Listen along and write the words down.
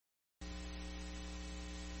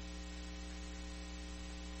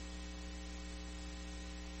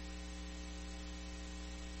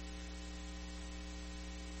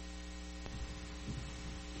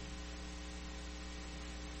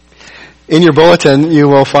in your bulletin, you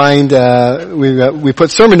will find we put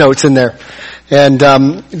sermon notes in there. And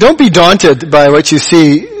don't be daunted by what you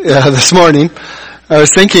see this morning. I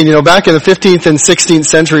was thinking, back in the 15th and 16th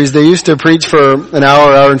centuries, they used to preach for an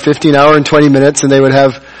hour and 15, hour and 20 minutes, and they would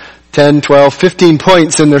have 10, 12, 15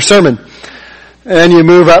 points in their sermon. And you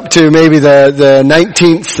move up to maybe the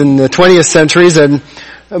 19th and the 20th centuries, and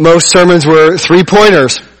most sermons were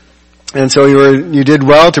 3-pointers. And so you did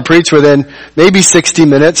well to preach within maybe 60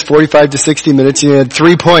 minutes, 45 to 60 minutes, you had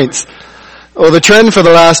 3 points. Well, the trend for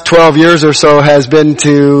the last 12 years or so has been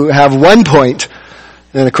to have 1 point.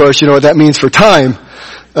 And of course, you know what that means for time.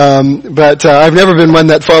 But I've never been one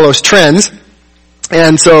that follows trends.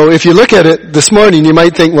 And so if you look at it this morning, you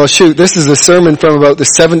might think, well, shoot, this is a sermon from about the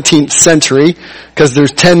 17th century, because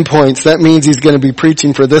there's 10 points. That means he's going to be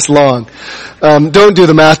preaching for this long. Don't do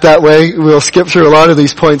the math that way. We'll skip through a lot of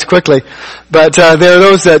these points quickly. But there are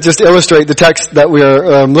those that just illustrate the text that we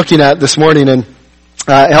are looking at this morning, and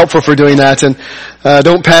helpful for doing that. And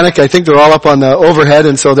don't panic. I think they're all up on the overhead,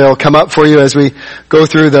 and so they'll come up for you as we go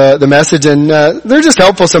through the message. And they're just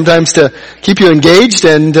helpful sometimes to keep you engaged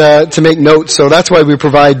and to make notes. So that's why we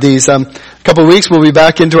provide these. A couple of weeks we'll be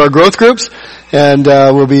back into our growth groups, and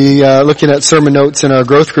we'll be looking at sermon notes in our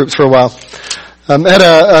growth groups for a while. I had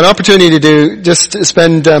an opportunity to just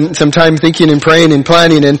spend some time thinking and praying and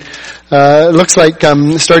planning, and it looks like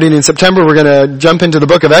starting in September we're going to jump into the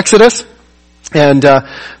book of Exodus. And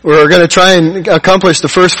we're going to try and accomplish the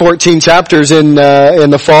first 14 chapters in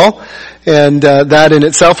the fall, and that in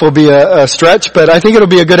itself will be a stretch. But I think it'll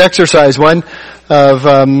be a good exercise, one of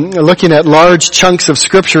looking at large chunks of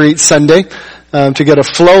Scripture each Sunday to get a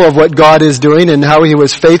flow of what God is doing and how He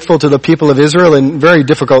was faithful to the people of Israel in very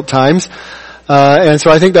difficult times. And so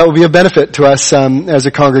I think that will be a benefit to us as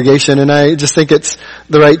a congregation, and I just think it's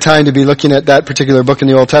the right time to be looking at that particular book in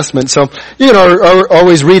the Old Testament. So you can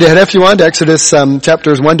always read ahead if you want, Exodus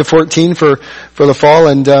chapters 1 to 14 for the fall,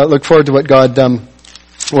 and look forward to what God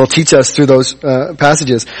will teach us through those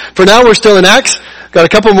passages. For now, we're still in Acts. Got a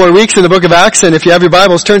couple more weeks in the book of Acts, and if you have your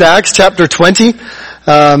Bibles, turn to Acts chapter 20,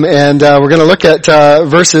 and we're going to look at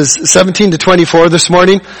verses 17 to 24 this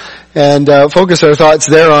morning. And focus our thoughts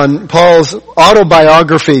there on Paul's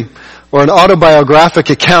autobiography, or an autobiographic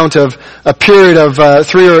account of a period of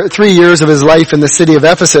 3 years of his life in the city of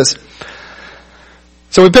Ephesus.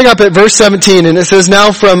 So we pick up at verse 17, and it says,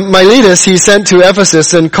 "Now from Miletus he sent to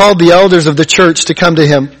Ephesus and called the elders of the church to come to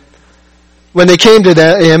him. When they came to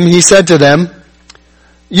him, he said to them,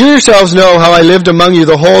 'You yourselves know how I lived among you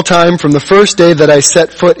the whole time from the first day that I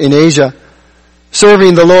set foot in Asia,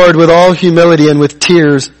 serving the Lord with all humility and with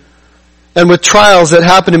tears, and with trials that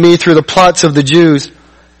happened to me through the plots of the Jews,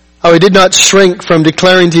 how I did not shrink from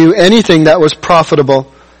declaring to you anything that was profitable,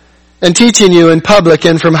 and teaching you in public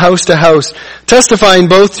and from house to house, testifying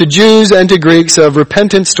both to Jews and to Greeks of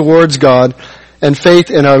repentance towards God and faith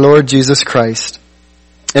in our Lord Jesus Christ.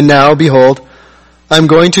 And now, behold, I am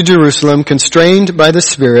going to Jerusalem, constrained by the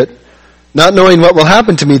Spirit, not knowing what will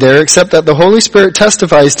happen to me there, except that the Holy Spirit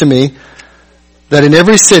testifies to me that in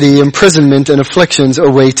every city imprisonment and afflictions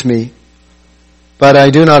await me. But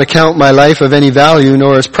I do not account my life of any value,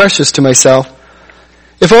 nor as precious to myself,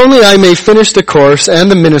 if only I may finish the course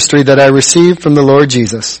and the ministry that I received from the Lord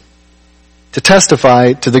Jesus, to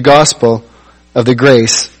testify to the gospel of the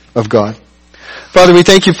grace of God.'" Father, we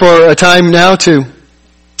thank you for a time now to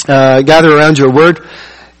gather around your word,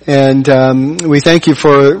 and we thank you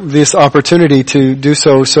for this opportunity to do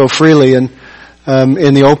so freely and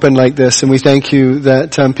in the open like this. And we thank you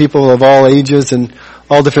that people of all ages and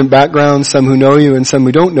all different backgrounds, some who know you and some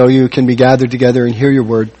who don't know you, can be gathered together and hear your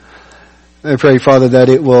word. I pray, Father, that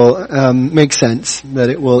it will make sense, that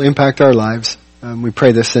it will impact our lives. We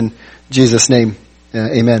pray this in Jesus' name.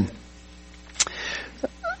 Amen.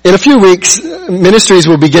 In a few weeks, ministries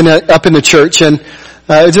will begin up in the church, and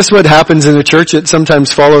just what happens in the church, it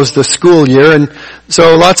sometimes follows the school year, and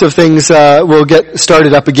so lots of things will get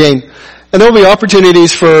started up again. And there will be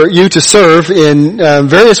opportunities for you to serve in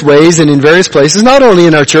various ways and in various places, not only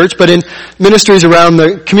in our church, but in ministries around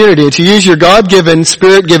the community, to use your God-given,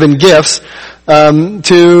 Spirit-given gifts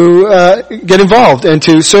to get involved and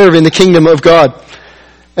to serve in the kingdom of God.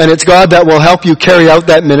 And it's God that will help you carry out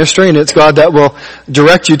that ministry, and it's God that will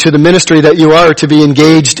direct you to the ministry that you are to be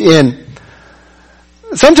engaged in.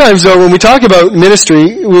 Sometimes, though, when we talk about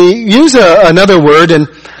ministry, we use another word, and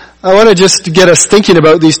I want to just get us thinking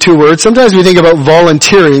about these two words. Sometimes we think about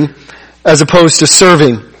volunteering as opposed to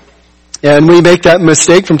serving. And we make that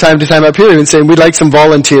mistake from time to time up here and saying we'd like some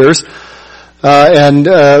volunteers. And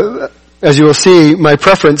as you will see, my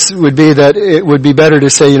preference would be that it would be better to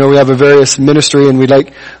say, we have a various ministry and we'd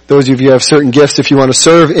like those of you who have certain gifts if you want to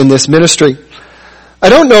serve in this ministry. I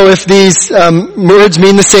don't know if these words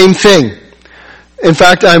mean the same thing. In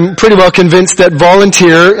fact, I'm pretty well convinced that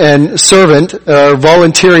volunteer and servant,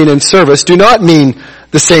 volunteering and service, do not mean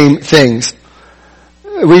the same things.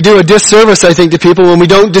 We do a disservice, I think, to people when we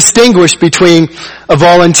don't distinguish between a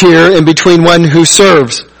volunteer and between one who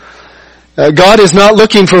serves. God is not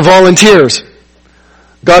looking for volunteers.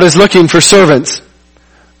 God is looking for servants.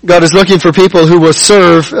 God is looking for people who will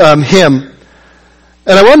serve Him.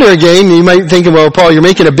 And I wonder again, you might think, well, Paul, you're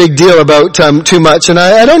making a big deal about too much, and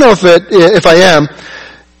I don't know if I am,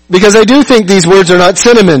 because I do think these words are not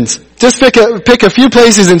synonyms. Just pick a few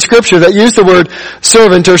places in Scripture that use the word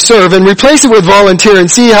servant or serve and replace it with volunteer and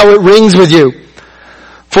see how it rings with you.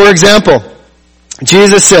 For example,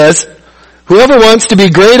 Jesus says, whoever wants to be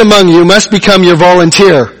great among you must become your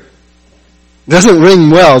volunteer. Doesn't ring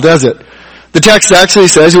well, does it? The text actually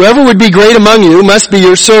says, whoever would be great among you must be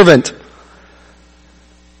your servant.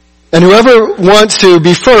 And whoever wants to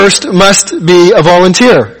be first must be a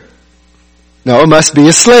volunteer. No, it must be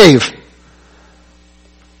a slave.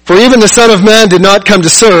 For even the Son of Man did not come to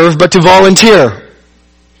serve, but to volunteer.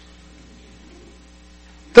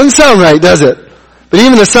 Doesn't sound right, does it? But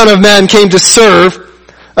even the Son of Man came to serve,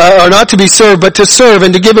 or not to be served, but to serve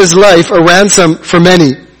and to give His life a ransom for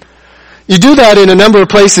many. You do that in a number of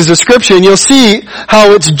places of Scripture, and you'll see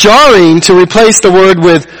how it's jarring to replace the word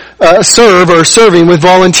with serve or serving with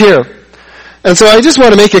volunteer. And so I just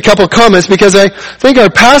want to make a couple comments because I think our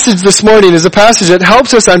passage this morning is a passage that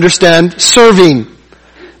helps us understand serving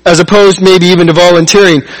as opposed maybe even to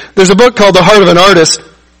volunteering. There's a book called The Heart of an Artist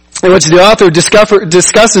in which the author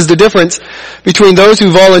discusses the difference between those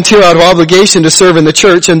who volunteer out of obligation to serve in the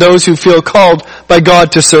church and those who feel called by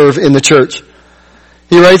God to serve in the church.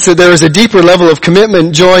 He writes that there is a deeper level of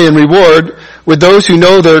commitment, joy, and reward with those who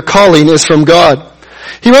know their calling is from God.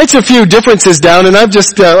 He writes a few differences down, and I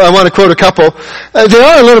want to quote a couple. They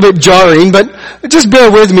are a little bit jarring, but just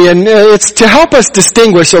bear with me, and it's to help us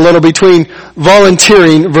distinguish a little between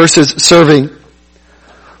volunteering versus serving.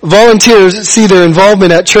 Volunteers see their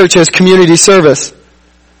involvement at church as community service,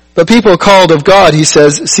 but people called of God, he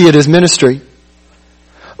says, see it as ministry.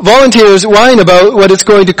 Volunteers whine about what it's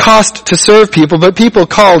going to cost to serve people, but people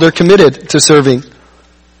called are committed to serving.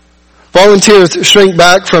 Volunteers shrink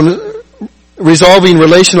back from resolving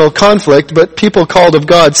relational conflict, but people called of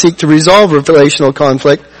God seek to resolve relational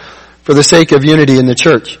conflict for the sake of unity in the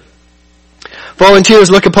church.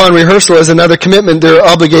 Volunteers look upon rehearsal as another commitment they're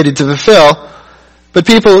obligated to fulfill, but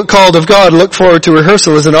people called of God look forward to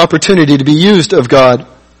rehearsal as an opportunity to be used of God.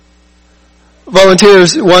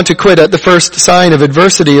 Volunteers want to quit at the first sign of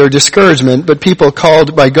adversity or discouragement, but people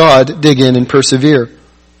called by God dig in and persevere.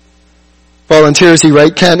 Volunteers, he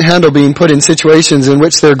writes, can't handle being put in situations in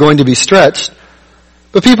which they're going to be stretched.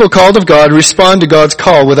 But people called of God respond to God's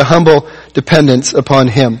call with a humble dependence upon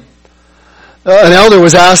Him. An elder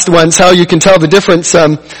was asked once how you can tell the difference,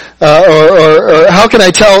 or how can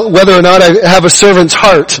I tell whether or not I have a servant's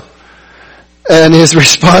heart? And his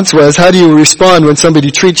response was, how do you respond when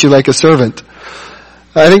somebody treats you like a servant?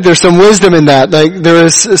 I think there's some wisdom in that. Like, there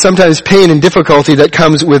is sometimes pain and difficulty that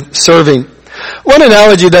comes with serving. One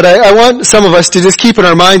analogy that I want some of us to just keep in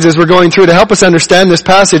our minds as we're going through to help us understand this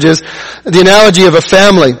passage is the analogy of a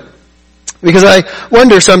family. Because I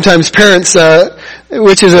wonder sometimes parents,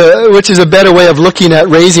 which is a better way of looking at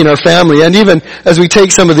raising our family. And even as we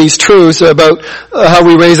take some of these truths about how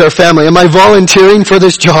we raise our family, am I volunteering for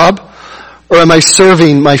this job or am I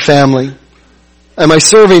serving my family? Am I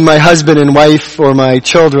serving my husband and wife or my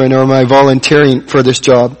children, or am I volunteering for this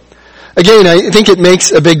job? Again, I think it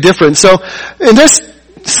makes a big difference. So in this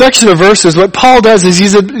section of verses, what Paul does is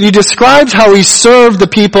he describes how he served the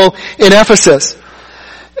people in Ephesus.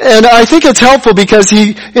 And I think it's helpful because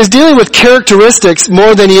he is dealing with characteristics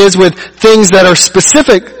more than he is with things that are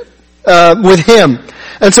specific with him.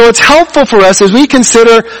 And so it's helpful for us as we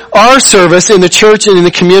consider our service in the church and in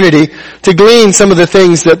the community to glean some of the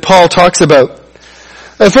things that Paul talks about.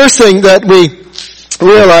 The first thing that we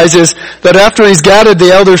realize is that after he's gathered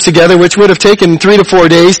the elders together, which would have taken 3 to 4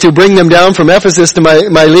 days to bring them down from Ephesus to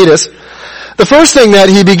Miletus, the first thing that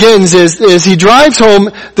he begins is he drives home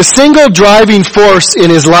the single driving force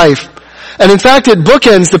in his life. And in fact, it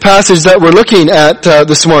bookends the passage that we're looking at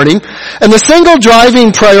this morning. And the single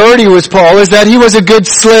driving priority with Paul is that he was a good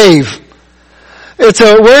slave. It's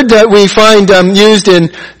a word that we find used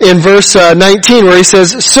in verse 19 where he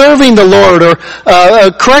says, serving the Lord, or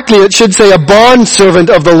correctly it should say a bond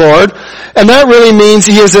servant of the Lord. And that really means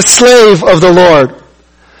he is a slave of the Lord.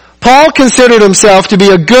 Paul considered himself to be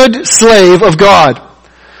a good slave of God.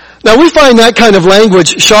 Now we find that kind of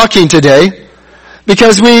language shocking today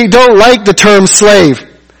because we don't like the term slave.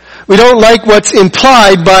 We don't like what's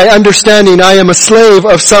implied by understanding I am a slave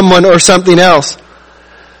of someone or something else.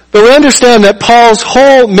 But we understand that Paul's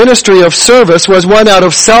whole ministry of service was one out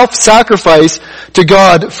of self-sacrifice to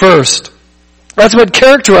God first. That's what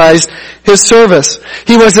characterized his service.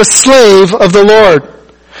 He was a slave of the Lord.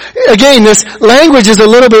 Again, this language is a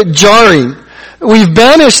little bit jarring. We've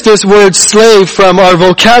banished this word slave from our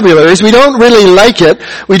vocabularies. We don't really like it.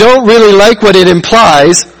 We don't really like what it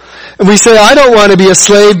implies. And we say, I don't want to be a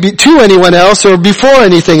slave to anyone else or before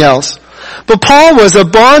anything else. But Paul was a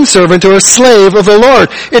bondservant or a slave of the Lord.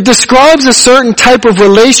 It describes a certain type of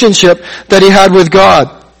relationship that he had with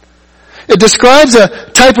God. It describes a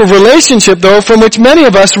type of relationship, though, from which many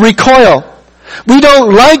of us recoil. We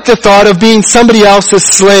don't like the thought of being somebody else's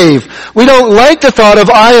slave. We don't like the thought of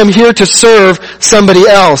I am here to serve somebody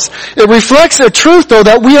else. It reflects a truth, though,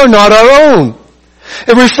 that we are not our own.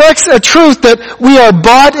 It reflects a truth that we are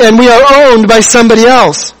bought and we are owned by somebody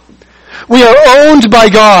else. We are owned by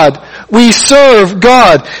God. We serve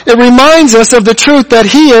God. It reminds us of the truth that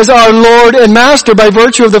He is our Lord and Master by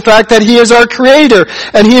virtue of the fact that He is our Creator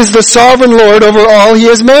and He is the sovereign Lord over all He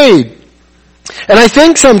has made. And I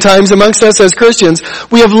think sometimes amongst us as Christians,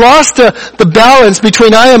 we have lost the balance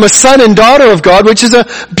between I am a son and daughter of God, which is a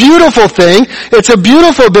beautiful thing. It's a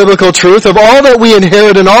beautiful biblical truth of all that we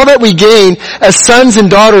inherit and all that we gain as sons and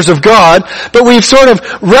daughters of God. But we've sort of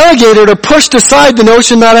relegated or pushed aside the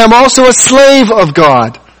notion that I'm also a slave of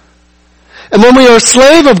God. And when we are a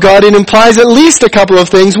slave of God, it implies at least a couple of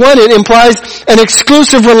things. One, it implies an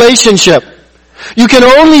exclusive relationship. You can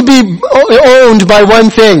only be owned by one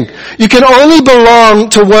thing. You can only belong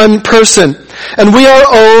to one person. And we are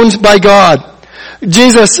owned by God.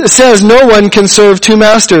 Jesus says no one can serve two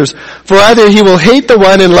masters, for either he will hate the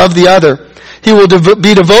one and love the other. He will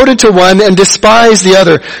be devoted to one and despise the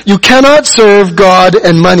other. You cannot serve God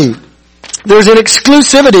and money. There's an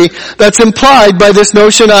exclusivity that's implied by this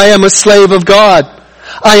notion I am a slave of God.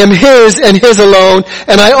 I am His and His alone,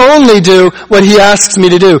 and I only do what He asks me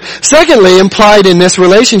to do. Secondly, implied in this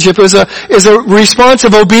relationship is a response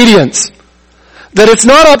of obedience. That it's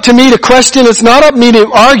not up to me to question, it's not up to me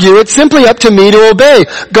to argue, it's simply up to me to obey.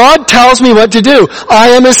 God tells me what to do. I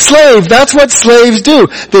am His slave. That's what slaves do.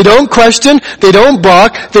 They don't question, they don't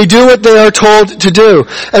balk, they do what they are told to do.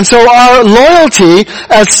 And so our loyalty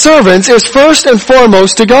as servants is first and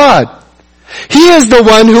foremost to God. He is the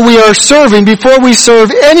one who we are serving before we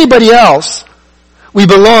serve anybody else. We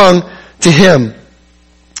belong to Him.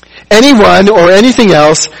 Anyone or anything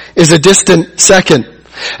else is a distant second.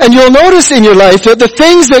 And you'll notice in your life that the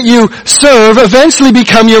things that you serve eventually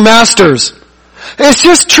become your masters. It's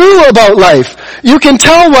just true about life. You can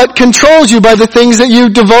tell what controls you by the things that you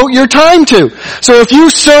devote your time to. So if you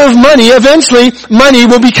serve money, eventually money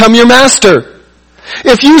will become your master.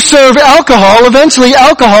 If you serve alcohol, eventually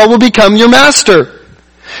alcohol will become your master.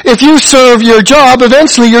 If you serve your job,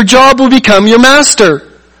 eventually your job will become your master.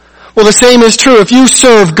 Well, the same is true. If you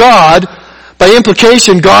serve God, by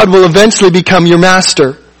implication, God will eventually become your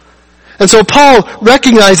master. And so Paul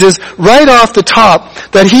recognizes right off the top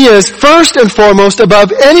that he is first and foremost,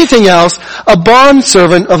 above anything else, a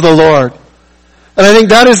bondservant of the Lord. And I think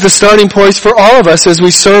that is the starting point for all of us as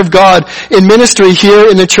we serve God in ministry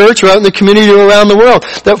here in the church or out in the community or around the world.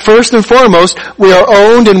 That first and foremost, we are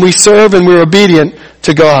owned and we serve and we're obedient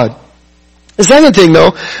to God. The second thing,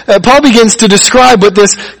 though, Paul begins to describe what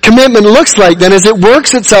this commitment looks like then as it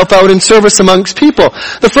works itself out in service amongst people.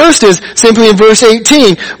 The first is simply in verse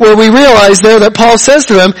 18, where we realize there that Paul says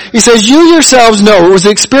to them, he says, you yourselves know, it was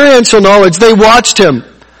experiential knowledge, they watched him.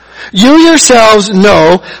 You yourselves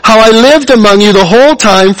know how I lived among you the whole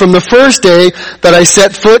time from the first day that I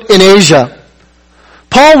set foot in Asia.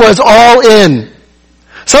 Paul was all in.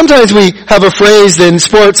 Sometimes we have a phrase in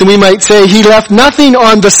sports and we might say he left nothing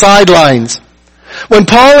on the sidelines. When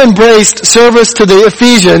Paul embraced service to the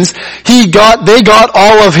Ephesians, they got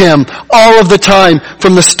all of him, all of the time,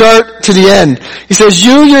 from the start to the end. He says,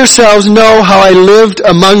 you yourselves know how I lived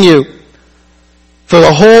among you for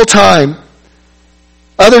the whole time.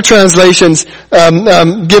 Other translations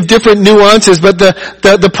give different nuances, but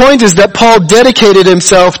the point is that Paul dedicated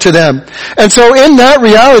himself to them. And so in that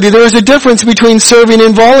reality, there is a difference between serving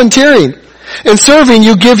and volunteering. In serving,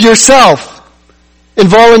 you give yourself. In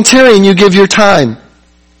volunteering, you give your time.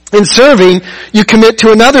 In serving, you commit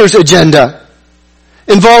to another's agenda.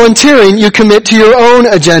 In volunteering, you commit to your own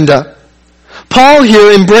agenda. Paul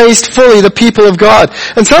here embraced fully the people of God.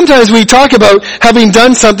 And sometimes we talk about having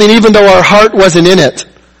done something even though our heart wasn't in it.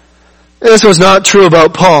 This was not true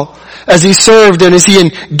about Paul. As he served and as he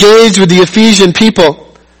engaged with the Ephesian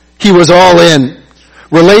people, he was all in.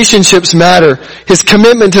 Relationships matter. His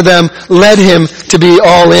commitment to them led him to be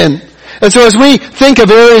all in. And so as we think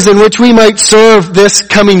of areas in which we might serve this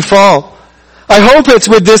coming fall, I hope it's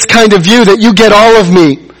with this kind of view that you get all of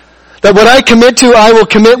me. That what I commit to, I will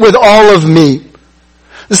commit with all of me.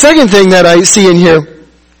 The second thing that I see in here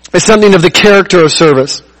is something of the character of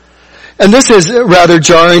service. And this is rather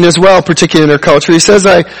jarring as well, particularly in our culture. He says,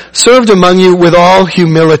 I served among you with all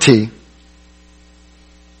humility.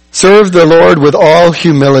 Serve the Lord with all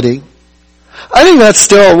humility. I think that's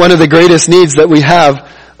still one of the greatest needs that we have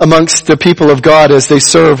amongst the people of God as they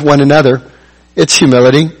serve one another. It's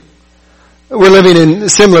humility. We're living in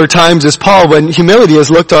similar times as Paul when humility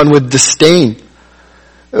is looked on with disdain.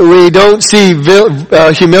 We don't see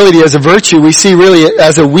humility as a virtue. We see really it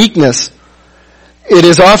as a weakness. It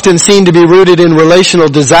is often seen to be rooted in relational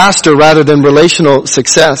disaster rather than relational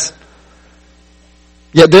success.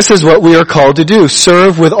 Yet this is what we are called to do.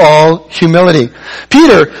 Serve with all humility.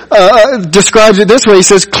 Peter describes it this way. He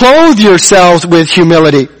says, clothe yourselves with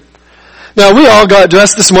humility. Now we all got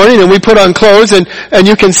dressed this morning and we put on clothes and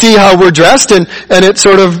you can see how we're dressed and it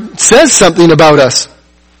sort of says something about us.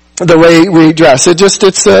 The way we dress. It's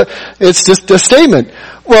just a statement.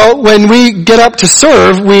 Well, when we get up to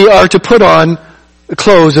serve, we are to put on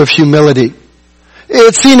clothes of humility.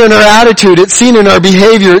 It's seen in our attitude, it's seen in our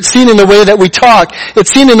behavior, it's seen in the way that we talk, it's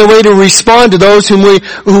seen in the way to respond to those who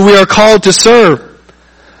we are called to serve.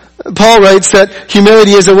 Paul writes that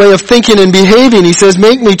humility is a way of thinking and behaving. He says,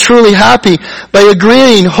 make me truly happy by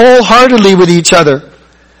agreeing wholeheartedly with each other,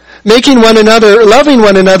 making one another, loving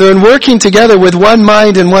one another, and working together with one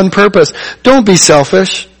mind and one purpose. Don't be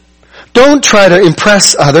selfish. Don't try to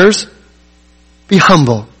impress others. Be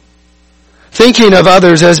humble, thinking of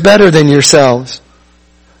others as better than yourselves.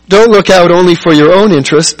 Don't look out only for your own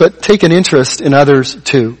interest, but take an interest in others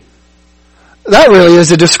too. That really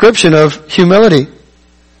is a description of humility.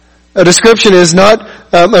 A description is not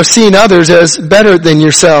of seeing others as better than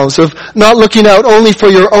yourselves, of not looking out only for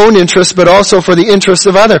your own interests, but also for the interests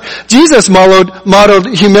of others. Jesus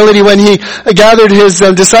modeled humility when he gathered his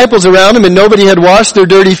disciples around him and nobody had washed their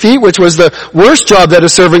dirty feet, which was the worst job that a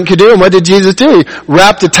servant could do. And what did Jesus do? He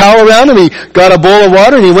wrapped a towel around him, he got a bowl of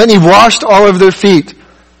water, and he went and he washed all of their feet.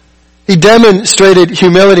 He demonstrated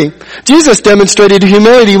humility. Jesus demonstrated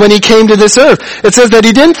humility when he came to this earth. It says that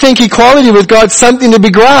he didn't think equality with God something to be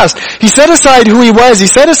grasped. He set aside who he was. He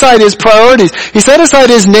set aside his priorities. He set aside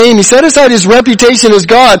his name. He set aside his reputation as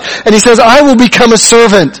God. And he says, I will become a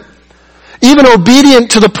servant, even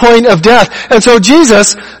obedient to the point of death. And so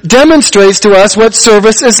Jesus demonstrates to us what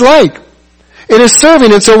service is like. It is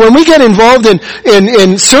serving. And so when we get involved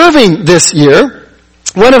in serving this year,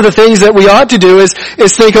 one of the things that we ought to do is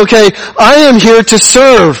think, okay, I am here to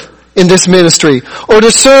serve in this ministry, or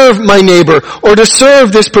to serve my neighbor, or to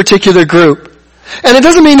serve this particular group. And it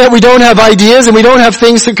doesn't mean that we don't have ideas and we don't have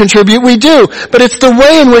things to contribute. We do. But it's the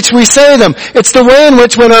way in which we say them. It's the way in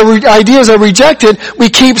which when our ideas are rejected, we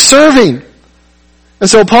keep serving. And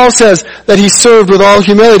so Paul says that he served with all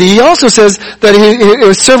humility. He also says that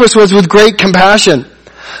his service was with great compassion.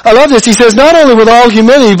 I love this. He says not only with all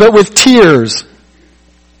humility, but with tears.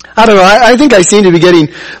 I don't know, I think I seem to be getting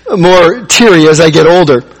more teary as I get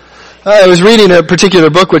older. I was reading a particular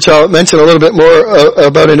book, which I'll mention a little bit more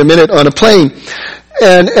about in a minute, on a plane.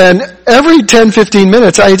 And every 10-15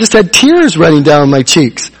 minutes, I just had tears running down my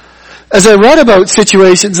cheeks. As I read about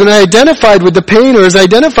situations and I identified with the pain, or as I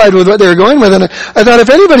identified with what they were going with, and I thought, if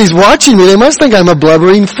anybody's watching me, they must think I'm a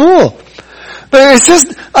blubbering fool. But it's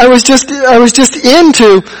just, I was just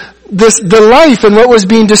into the life and what was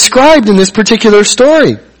being described in this particular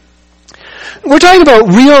story. We're talking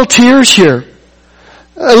about real tears here.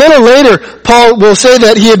 A little later, Paul will say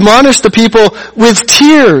that he admonished the people with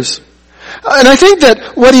tears. And I think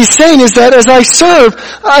that what he's saying is that as I serve,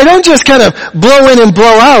 I don't just kind of blow in and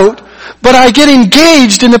blow out, but I get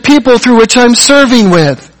engaged in the people through which I'm serving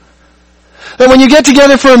with. That when you get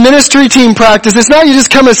together for a ministry team practice, it's not you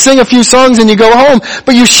just come and sing a few songs and you go home,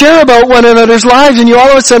 but you share about one another's lives and you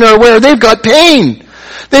all of a sudden are aware they've got pain.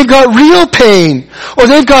 They've got real pain. Or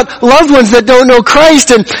they've got loved ones that don't know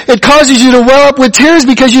Christ, and it causes you to well up with tears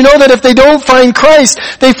because you know that if they don't find Christ,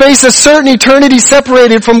 they face a certain eternity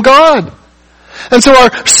separated from God. And so our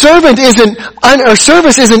service isn't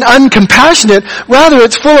uncompassionate, rather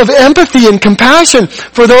it's full of empathy and compassion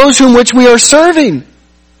for those whom which we are serving.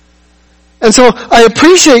 And so I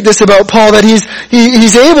appreciate this about Paul, that he's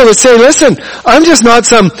able to say, listen, I'm just not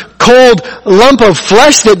some cold lump of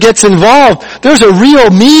flesh that gets involved. There's a real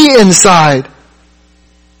me inside.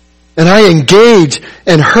 And I engage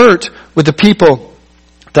and hurt with the people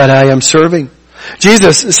that I am serving.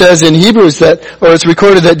 Jesus says in Hebrews that, or it's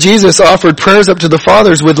recorded that Jesus offered prayers up to the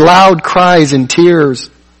fathers with loud cries and tears.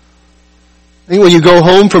 I think when you go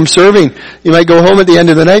home from serving, you might go home at the end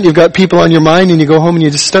of the night, you've got people on your mind, and you go home and you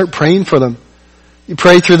just start praying for them. You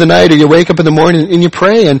pray through the night, or you wake up in the morning and you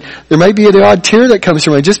pray, and there might be the odd tear that comes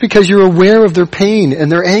to mind just because you're aware of their pain and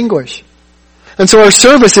their anguish. And so our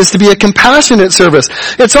service is to be a compassionate service.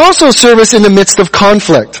 It's also service in the midst of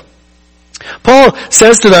conflict. Paul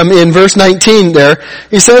says to them in verse 19 there,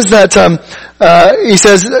 he says that,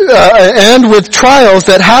 and with trials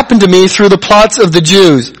that happened to me through the plots of the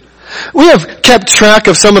Jews. We have kept track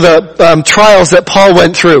of some of the trials that Paul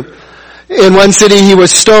went through. In one city he was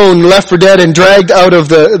stoned, left for dead, and dragged out of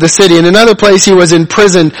the city. In another place he was in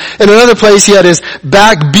prison. In another place he had his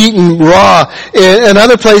back beaten raw. In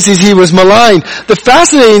other places he was maligned. The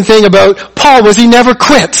fascinating thing about Paul was he never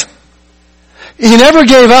quit. He never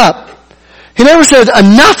gave up. He never said,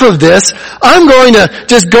 enough of this, I'm going to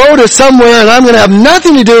just go to somewhere and I'm going to have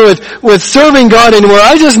nothing to do with serving God anymore.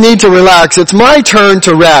 I just need to relax. It's my turn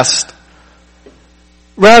to rest.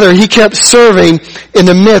 Rather, he kept serving in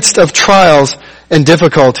the midst of trials and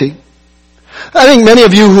difficulty. I think many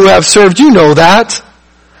of you who have served, you know that.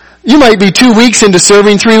 You might be 2 weeks into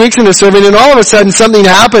serving, 3 weeks into serving, and all of a sudden something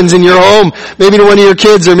happens in your home, maybe to one of your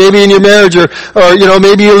kids, or maybe in your marriage, or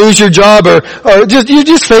maybe you lose your job, or you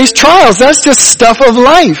just face trials. That's just stuff of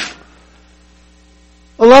life.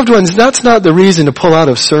 Well, loved ones, that's not the reason to pull out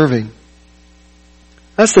of serving.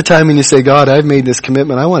 That's the time when you say, God, I've made this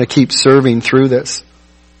commitment. I want to keep serving through this.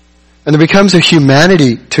 And there becomes a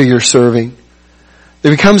humanity to your serving.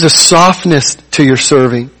 There becomes a softness to your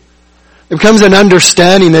serving. It becomes an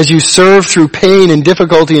understanding as you serve through pain and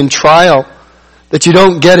difficulty and trial that you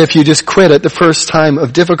don't get if you just quit at the first time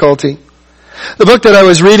of difficulty. The book that I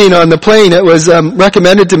was reading on the plane, it was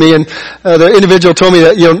recommended to me, and the individual told me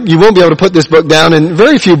that you won't be able to put this book down, and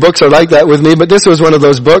very few books are like that with me, but this was one of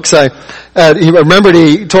those books. He remembered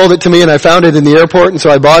he told it to me, and I found it in the airport, and so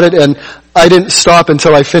I bought it, and I didn't stop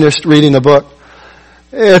until I finished reading the book.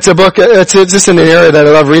 It's a book, it's just in an area that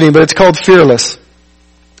I love reading, but it's called Fearless.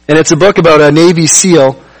 And it's a book about a Navy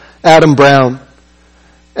SEAL, Adam Brown.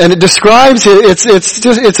 And it describes,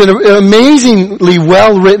 it's an amazingly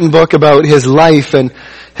well-written book about his life and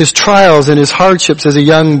his trials and his hardships as a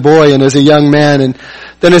young boy and as a young man. And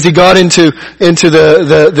then as he got into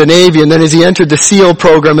the Navy, and then as he entered the SEAL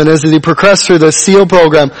program, and as he progressed through the SEAL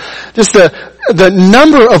program, just the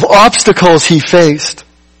number of obstacles he faced.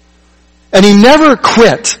 And he never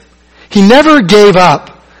quit. He never gave up.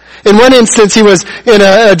 In one instance, he was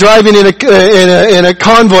driving in a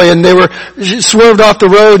convoy, and they were swerved off the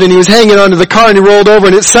road, and he was hanging onto the car, and he rolled over,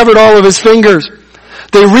 and it severed all of his fingers.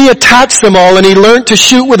 They reattached them all, and he learned to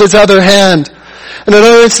shoot with his other hand. In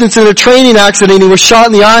another instance, in a training accident, he was shot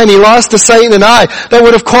in the eye, and he lost the sight in an eye. That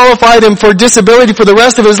would have qualified him for disability for the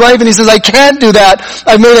rest of his life, and he says, I can't do that.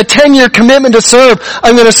 I've made a 10-year commitment to serve.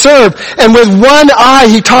 I'm going to serve. And with one eye,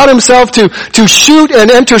 he taught himself to shoot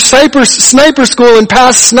and enter sniper school and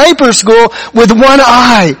pass sniper school with one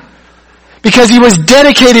eye. Because he was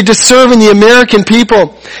dedicated to serving the American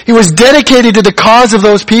people. He was dedicated to the cause of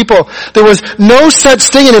those people. There was no such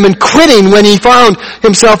thing in him in quitting when he found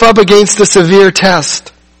himself up against a severe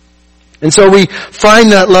test. And so we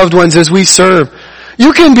find that, loved ones, as we serve.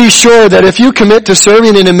 You can be sure that if you commit to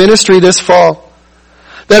serving in a ministry this fall,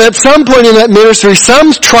 that at some point in that ministry,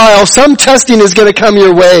 some trial, some testing is going to come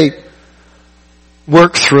your way.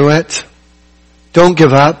 Work through it. Don't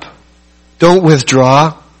give up. Don't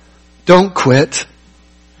withdraw. Don't quit.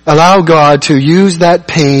 Allow God to use that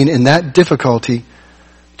pain and that difficulty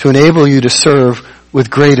to enable you to serve with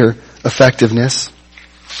greater effectiveness.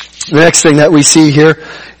 The next thing that we see here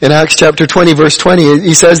in Acts chapter 20, verse 20,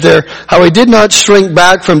 he says there, how he did not shrink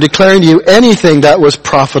back from declaring to you anything that was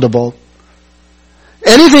profitable.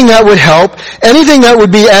 Anything that would help, anything that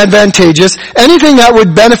would be advantageous, anything that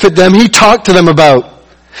would benefit them, he talked to them about.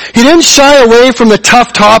 He didn't shy away from the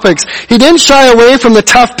tough topics. He didn't shy away from the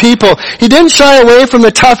tough people. He didn't shy away from the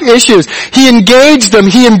tough issues. He engaged them.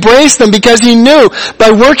 He embraced them because he knew by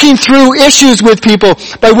working through issues with people,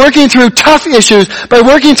 by working through tough issues, by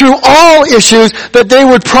working through all issues, that they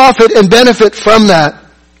would profit and benefit from that.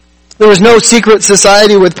 There was no secret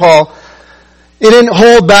society with Paul. He didn't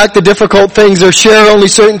hold back the difficult things or share only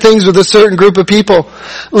certain things with a certain group of people.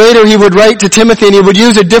 Later he would write to Timothy and he would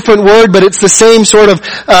use a different word, but it's the same sort of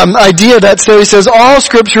idea that's there. He says, all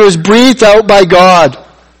scripture is breathed out by God,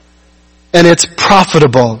 and it's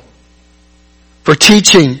profitable for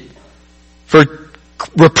teaching, for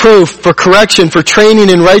reproof, for correction, for training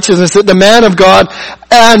in righteousness, that the man of God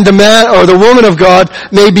and the man or the woman of God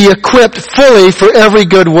may be equipped fully for every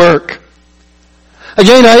good work.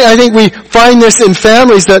 Again, I think we find this in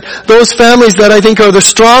families, that those families that I think are the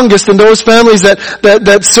strongest and those families that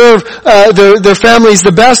serve their families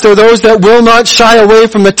the best are those that will not shy away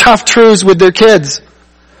from the tough truths with their kids.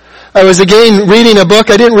 I was again reading a book.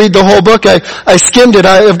 I didn't read the whole book. I skimmed it.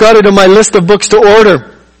 I've got it on my list of books to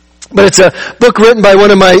order. But it's a book written by one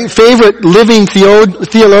of my favorite living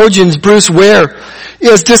theologians, Bruce Ware. He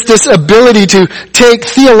has just this ability to take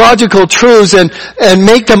theological truths and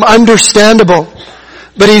make them understandable.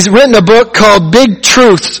 But he's written a book called Big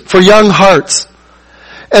Truths for Young Hearts.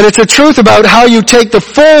 And it's a truth about how you take the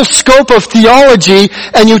full scope of theology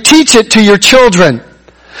and you teach it to your children.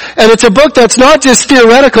 And it's a book that's not just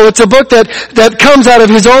theoretical, it's a book that comes out of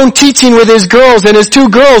his own teaching with his girls, and his two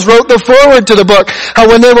girls wrote the foreword to the book. How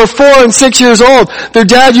when they were 4 and 6 years old, their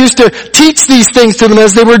dad used to teach these things to them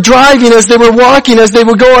as they were driving, as they were walking, as they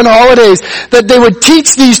would go on holidays, that they would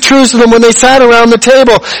teach these truths to them when they sat around the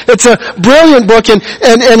table. It's a brilliant book, and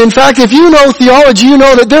in fact, if you know theology, you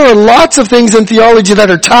know that there are lots of things in theology that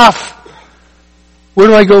are tough. Where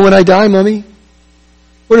do I go when I die, Mommy?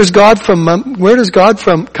 Where does God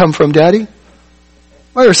come from, Daddy?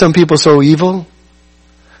 Why are some people so evil?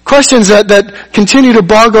 Questions that continue to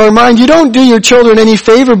bog our mind. You don't do your children any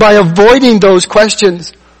favor by avoiding those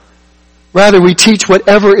questions. Rather, we teach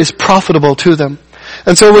whatever is profitable to them.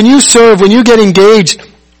 And so when you serve, when you get engaged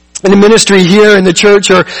in the ministry here in the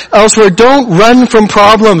church or elsewhere, don't run from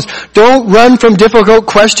problems. Don't run from difficult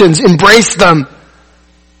questions. Embrace them.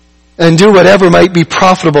 And do whatever might be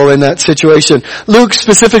profitable in that situation. Luke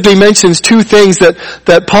specifically mentions two things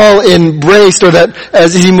that Paul embraced, or that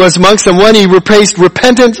as he was amongst them. One, he embraced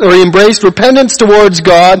repentance towards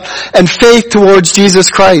God and faith towards Jesus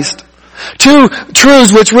Christ. Two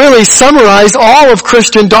truths which really summarize all of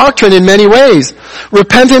Christian doctrine in many ways.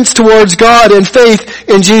 Repentance towards God and faith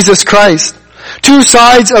in Jesus Christ. Two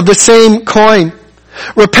sides of the same coin.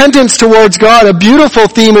 Repentance towards God, a beautiful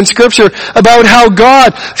theme in Scripture about how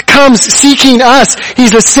God comes seeking us.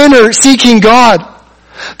 He's a sinner seeking God.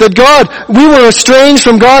 That God, we were estranged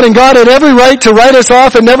from God, and God had every right to write us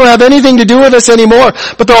off and never have anything to do with us anymore.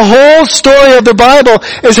 But the whole story of the Bible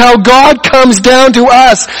is how God comes down to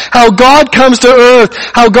us, how God comes to earth,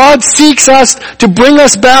 how God seeks us to bring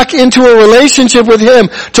us back into a relationship with Him,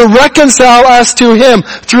 to reconcile us to Him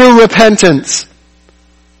through repentance.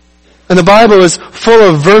 And the Bible is full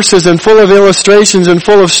of verses and full of illustrations and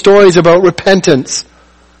full of stories about repentance.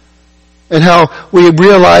 And how we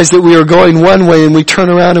realize that we are going one way and we turn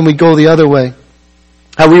around and we go the other way.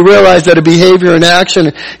 How we realize that a behavior and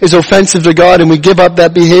action is offensive to God and we give up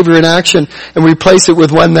that behavior and action and replace it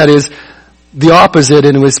with one that is the opposite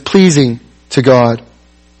and is pleasing to God.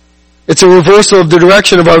 It's a reversal of the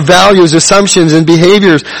direction of our values, assumptions, and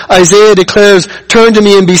behaviors. Isaiah declares, "Turn to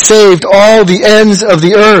me and be saved, all the ends of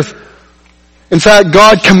the earth." In fact,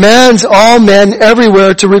 God commands all men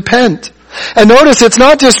everywhere to repent. And notice, it's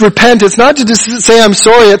not just repent, it's not just say I'm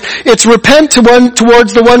sorry, it's repent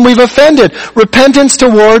towards the one we've offended. Repentance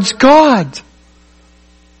towards God.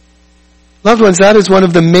 Loved ones, that is one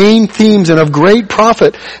of the main themes and of great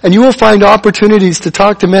profit. And you will find opportunities to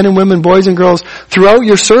talk to men and women, boys and girls, throughout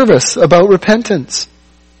your service about repentance.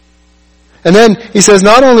 And then he says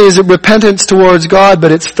not only is it repentance towards God,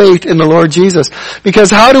 but it's faith in the Lord Jesus. Because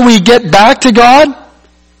how do we get back to God?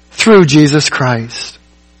 Through Jesus Christ.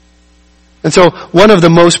 And so one of the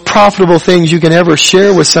most profitable things you can ever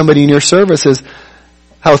share with somebody in your service is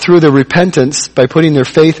how through their repentance, by putting their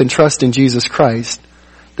faith and trust in Jesus Christ,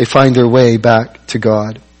 they find their way back to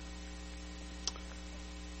God.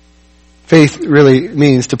 Faith really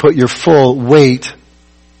means to put your full weight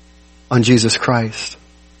on Jesus Christ.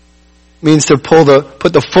 Means to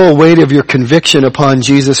put the full weight of your conviction upon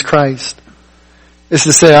Jesus Christ. It's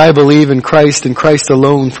to say, I believe in Christ and Christ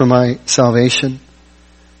alone for my salvation.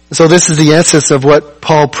 And so this is the essence of what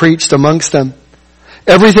Paul preached amongst them.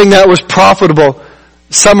 Everything that was profitable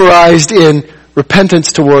summarized in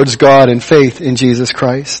repentance towards God and faith in Jesus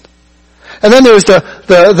Christ. And then there's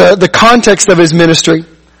the context of his ministry,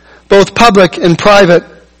 both public and private.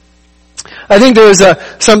 I think there's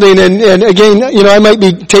something, and again, I might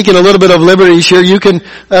be taking a little bit of liberties here.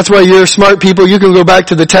 That's why you're smart people. You can go back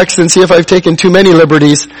to the text and see if I've taken too many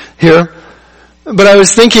liberties here. But I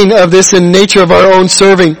was thinking of this in nature of our own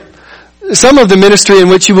serving. Some of the ministry in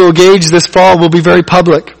which you will engage this fall will be very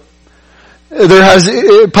public.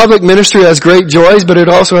 Public ministry has great joys, but it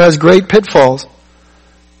also has great pitfalls.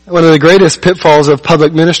 One of the greatest pitfalls of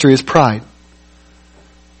public ministry is pride.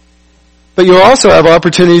 But you'll also have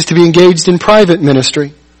opportunities to be engaged in private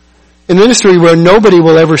ministry. In ministry where nobody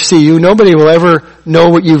will ever see you, nobody will ever know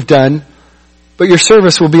what you've done, but your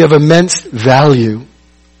service will be of immense value.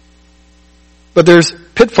 But there's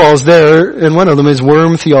pitfalls there, and one of them is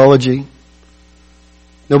worm theology.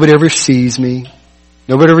 Nobody ever sees me.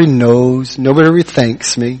 Nobody ever knows. Nobody ever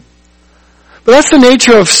thanks me. But that's the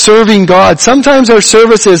nature of serving God. Sometimes our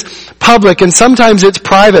service is public and sometimes it's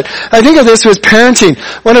private. I think of this as parenting.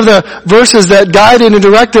 One of the verses that guided and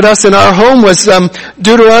directed us in our home was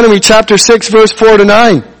Deuteronomy chapter 6 verse 4 to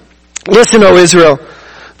 9. Listen, O Israel,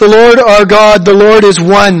 the Lord our God, the Lord is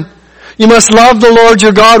one. You must love the Lord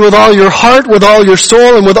your God with all your heart, with all your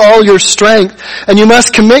soul, and with all your strength. And you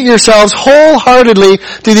must commit yourselves wholeheartedly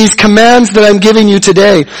to these commands that I'm giving you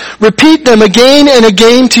today. Repeat them again and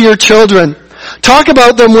again to your children. Talk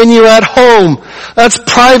about them when you're at home. That's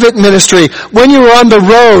private ministry. When you're on the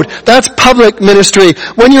road, that's public ministry.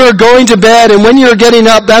 When you're going to bed and when you're getting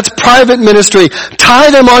up, that's private ministry.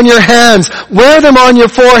 Tie them on your hands. Wear them on your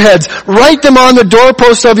foreheads. Write them on the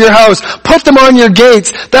doorposts of your house. Put them on your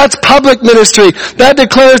gates. That's public ministry. That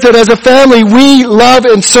declares that as a family, we love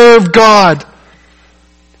and serve God.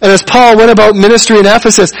 And as Paul went about ministry in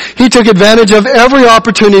Ephesus, he took advantage of every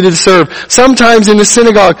opportunity to serve. Sometimes in the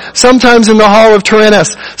synagogue, sometimes in the hall of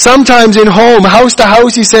Tyrannus, sometimes in home, house to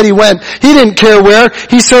house he said he went. He didn't care where.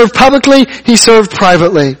 He served publicly, he served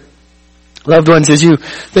privately. Loved ones, as you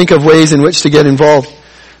think of ways in which to get involved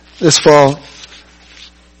this fall,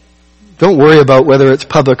 don't worry about whether it's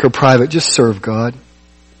public or private. Just serve God.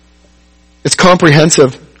 It's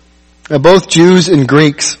comprehensive. Now, both Jews and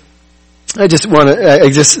Greeks, I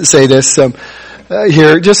just say this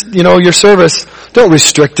here. Just, your service, don't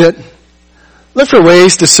restrict it. Look for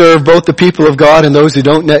ways to serve both the people of God and those who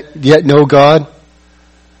don't yet know God.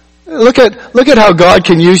 Look at how God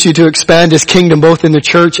can use you to expand His kingdom both in the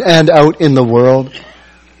church and out in the world.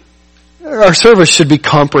 Our service should be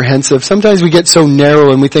comprehensive. Sometimes we get so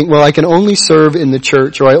narrow and we think, well, I can only serve in the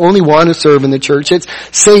church, or I only want to serve in the church. It's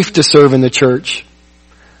safe to serve in the church.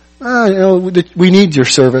 We need your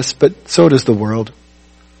service, but so does the world.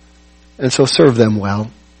 And so serve them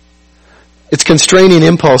well. It's constraining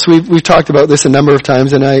impulse. We've talked about this a number of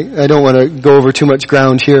times, and I don't want to go over too much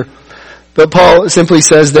ground here. But Paul simply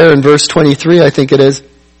says there in verse 23, I think it is,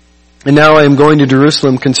 and now I am going to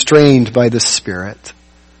Jerusalem constrained by the Spirit.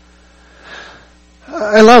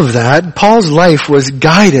 I love that. Paul's life was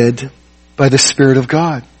guided by the Spirit of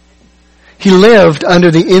God. He lived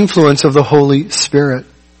under the influence of the Holy Spirit.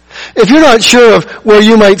 If you're not sure of where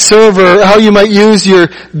you might serve or how you might use your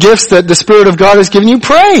gifts that the Spirit of God has given you,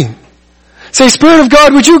 pray. Say, Spirit of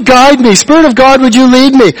God, would you guide me? Spirit of God, would you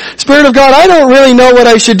lead me? Spirit of God, I don't really know what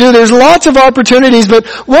I should do. There's lots of opportunities, but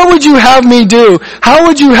what would you have me do? How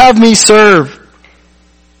would you have me serve?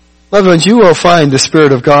 Loved ones, you will find the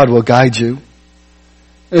Spirit of God will guide you.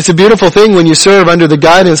 It's a beautiful thing when you serve under the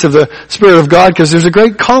guidance of the Spirit of God, because there's a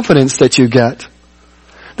great confidence that you get.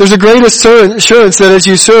 There's a great assurance that as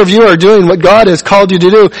you serve, you are doing what God has called you to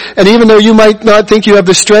do. And even though you might not think you have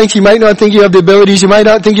the strength, you might not think you have the abilities, you might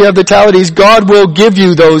not think you have the talents, God will give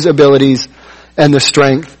you those abilities and the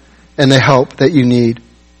strength and the help that you need.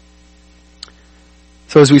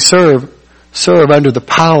 So as we serve under the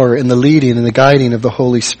power and the leading and the guiding of the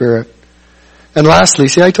Holy Spirit. And lastly,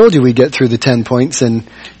 see, I told you we'd get through the 10 points in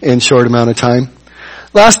a short amount of time.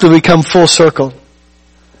 Lastly, we come full circle.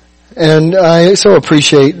 And I so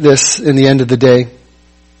appreciate this in the end of the day.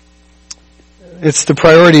 It's the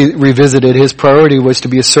priority revisited. His priority was to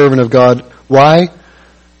be a servant of God. Why?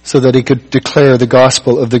 So that he could declare the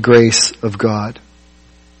gospel of the grace of God.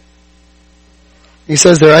 He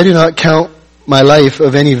says there, I do not count my life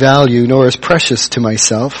of any value, nor as precious to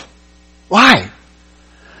myself. Why?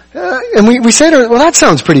 And we say to her, well, that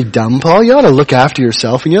sounds pretty dumb, Paul. You ought to look after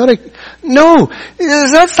yourself, and you ought to... No,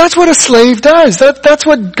 that's what a slave does. That's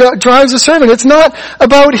what drives a servant. It's not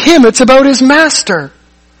about him, it's about his master.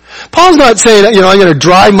 Paul's not saying, I'm going to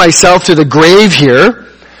drive myself to the grave here.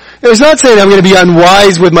 He's not saying I'm going to be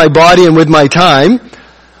unwise with my body and with my time.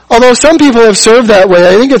 Although some people have served that way.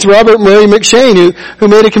 I think it's Robert Murray McShane who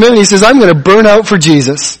made a commitment. He says, I'm going to burn out for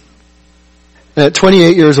Jesus. And at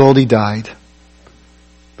 28 years old, he died.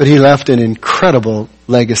 But he left an incredible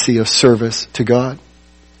legacy of service to God.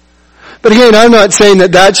 But again, I'm not saying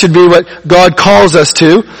that should be what God calls us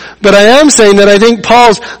to, but I am saying that I think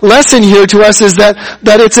Paul's lesson here to us is that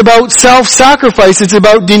it's about self-sacrifice. It's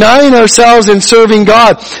about denying ourselves and serving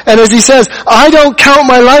God. And as he says, I don't count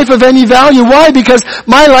my life of any value. Why? Because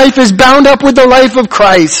my life is bound up with the life of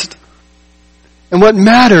Christ. And what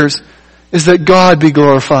matters is that God be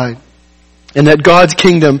glorified and that God's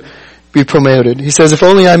kingdom be promoted. He says, if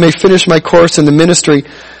only I may finish my course in the ministry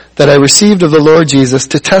that I received of the Lord Jesus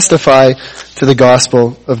to testify to the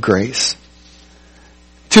gospel of grace.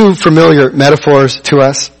 Two familiar metaphors to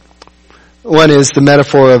us. One is the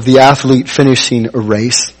metaphor of the athlete finishing a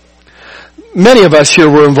race. Many of us here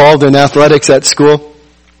were involved in athletics at school.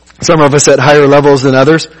 Some of us at higher levels than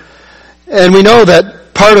others. And we know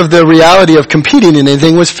that part of the reality of competing in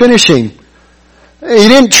anything was finishing. You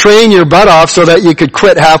didn't train your butt off so that you could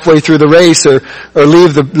quit halfway through the race or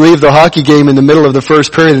leave the hockey game in the middle of the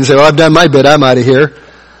first period and say, well, I've done my bit, I'm out of here.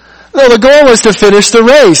 No, the goal was to finish the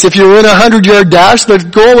race. If you were in a 100-yard dash, the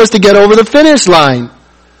goal was to get over the finish line.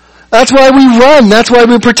 That's why we run. That's why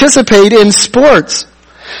we participate in sports.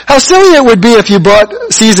 How silly it would be if you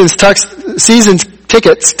bought season's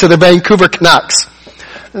tickets to the Vancouver Canucks.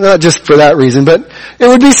 Not just for that reason, but it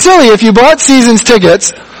would be silly if you bought season's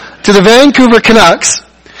tickets to the Vancouver Canucks,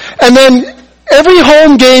 and then every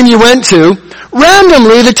home game you went to,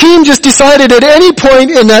 randomly the team just decided at any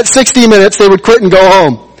point in that 60 minutes they would quit and go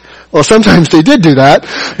home. Well, sometimes they did do that.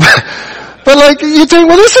 But you think,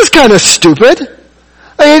 well, this is kind of stupid.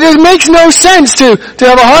 It makes no sense to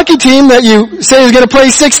have a hockey team that you say is going to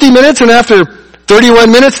play 60 minutes and after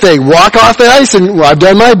 31 minutes they walk off the ice and, well, I've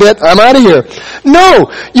done my bit, I'm out of here.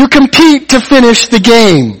 No, you compete to finish the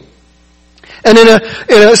game. And in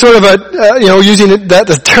a sort of using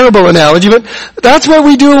that's a terrible analogy, but that's what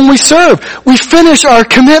we do when we serve. We finish our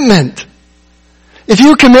commitment. If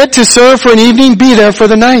you commit to serve for an evening, be there for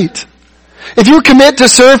the night. If you commit to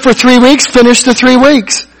serve for 3 weeks, finish the 3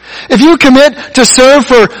 weeks. If you commit to serve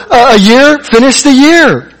for a year, finish the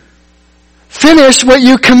year. Finish what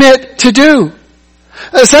you commit to do.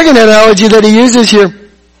 The second analogy that he uses here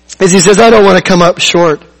is he says, I don't want to come up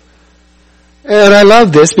short. And I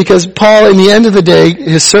love this because Paul, in the end of the day,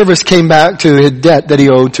 his service came back to his debt that he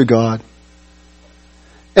owed to God.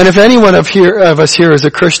 And if any one of us here is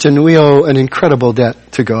a Christian, we owe an incredible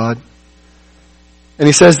debt to God. And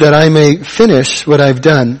he says that I may finish what I've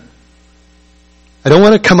done. I don't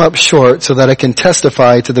want to come up short so that I can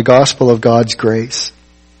testify to the gospel of God's grace.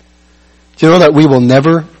 Do you know that we will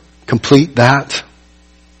never complete that?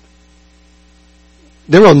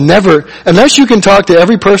 There will never, unless you can talk to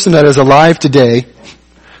every person that is alive today,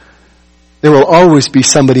 there will always be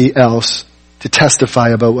somebody else to testify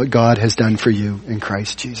about what God has done for you in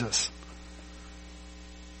Christ Jesus.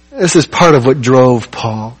 This is part of what drove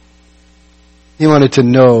Paul. He wanted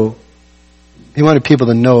people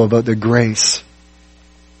to know about the grace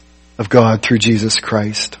of God through Jesus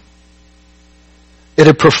Christ. It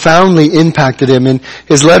had profoundly impacted him. In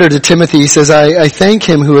his letter to Timothy, he says, I thank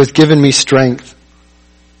him who has given me strength,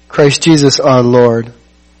 Christ Jesus our Lord,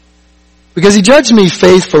 because he judged me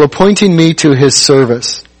faithful, appointing me to his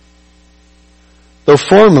service. Though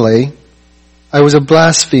formerly I was a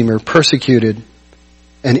blasphemer, persecuted,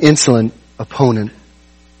 an insolent opponent.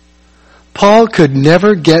 Paul could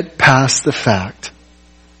never get past the fact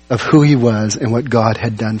of who he was and what God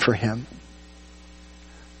had done for him.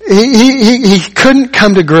 He couldn't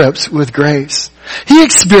come to grips with grace. He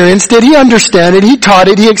experienced it, he understood it, he taught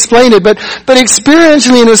it, he explained it, but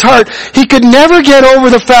experientially in his heart, he could never get over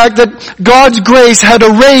the fact that God's grace had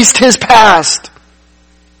erased his past.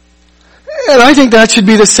 And I think that should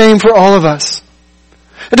be the same for all of us.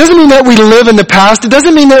 It doesn't mean that we live in the past. It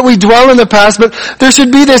doesn't mean that we dwell in the past, but there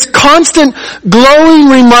should be this constant glowing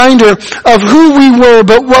reminder of who we were,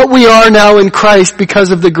 but what we are now in Christ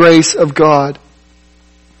because of the grace of God.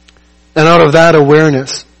 And out of that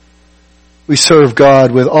awareness, we serve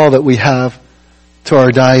God with all that we have to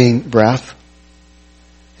our dying breath.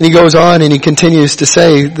 And he goes on and he continues to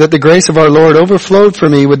say that the grace of our Lord overflowed for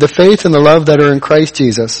me with the faith and the love that are in Christ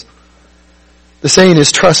Jesus. The saying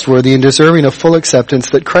is trustworthy and deserving of full acceptance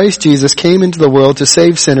that Christ Jesus came into the world to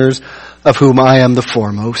save sinners, of whom I am the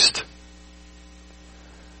foremost.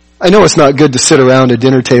 I know it's not good to sit around a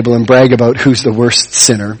dinner table and brag about who's the worst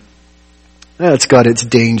sinner. That's got its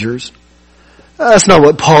dangers. That's not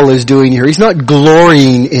what Paul is doing here. He's not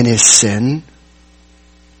glorying in his sin.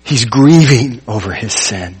 He's grieving over his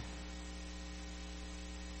sin.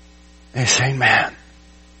 And he's saying, man,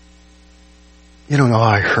 you don't know how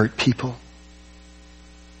I hurt people.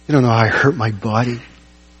 You don't know how I hurt my body.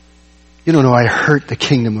 You don't know how I hurt the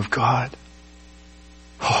kingdom of God.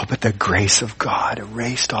 Oh, but the grace of God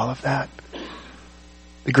erased all of that.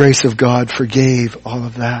 The grace of God forgave all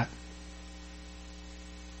of that.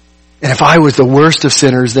 And if I was the worst of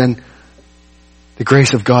sinners, then the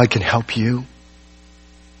grace of God can help you.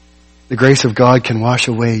 The grace of God can wash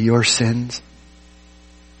away your sins.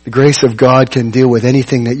 The grace of God can deal with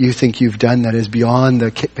anything that you think you've done that is beyond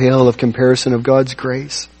the pale of comparison of God's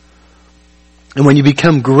grace. And when you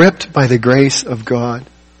become gripped by the grace of God,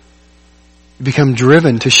 you become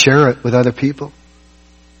driven to share it with other people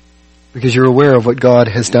because you're aware of what God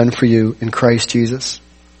has done for you in Christ Jesus.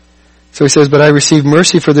 So he says, but I received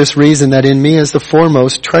mercy for this reason, that in me as the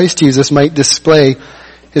foremost, Christ Jesus might display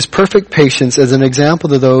his perfect patience as an example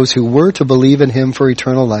to those who were to believe in him for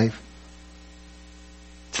eternal life.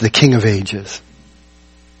 To the King of ages,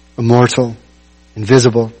 immortal,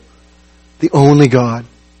 invisible, the only God,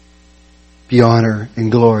 be honor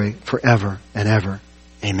and glory forever and ever.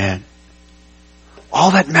 Amen.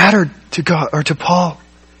 All that mattered to God, or to Paul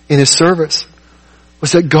in his service,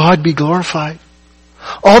 was that God be glorified.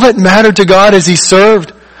 All that mattered to God as he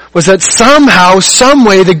served was that somehow, some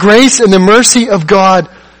way, the grace and the mercy of God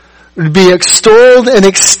would be extolled and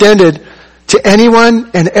extended to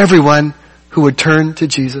anyone and everyone who would turn to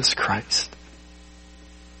Jesus Christ.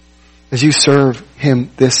 As you serve him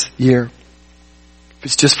this year, if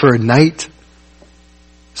it's just for a night,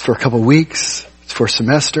 it's for a couple of weeks, it's for a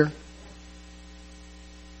semester,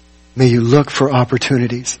 may you look for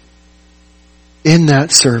opportunities in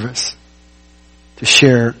that service to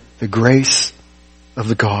share the grace of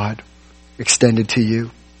the God extended to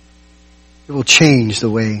you. It will change the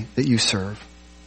way that you serve.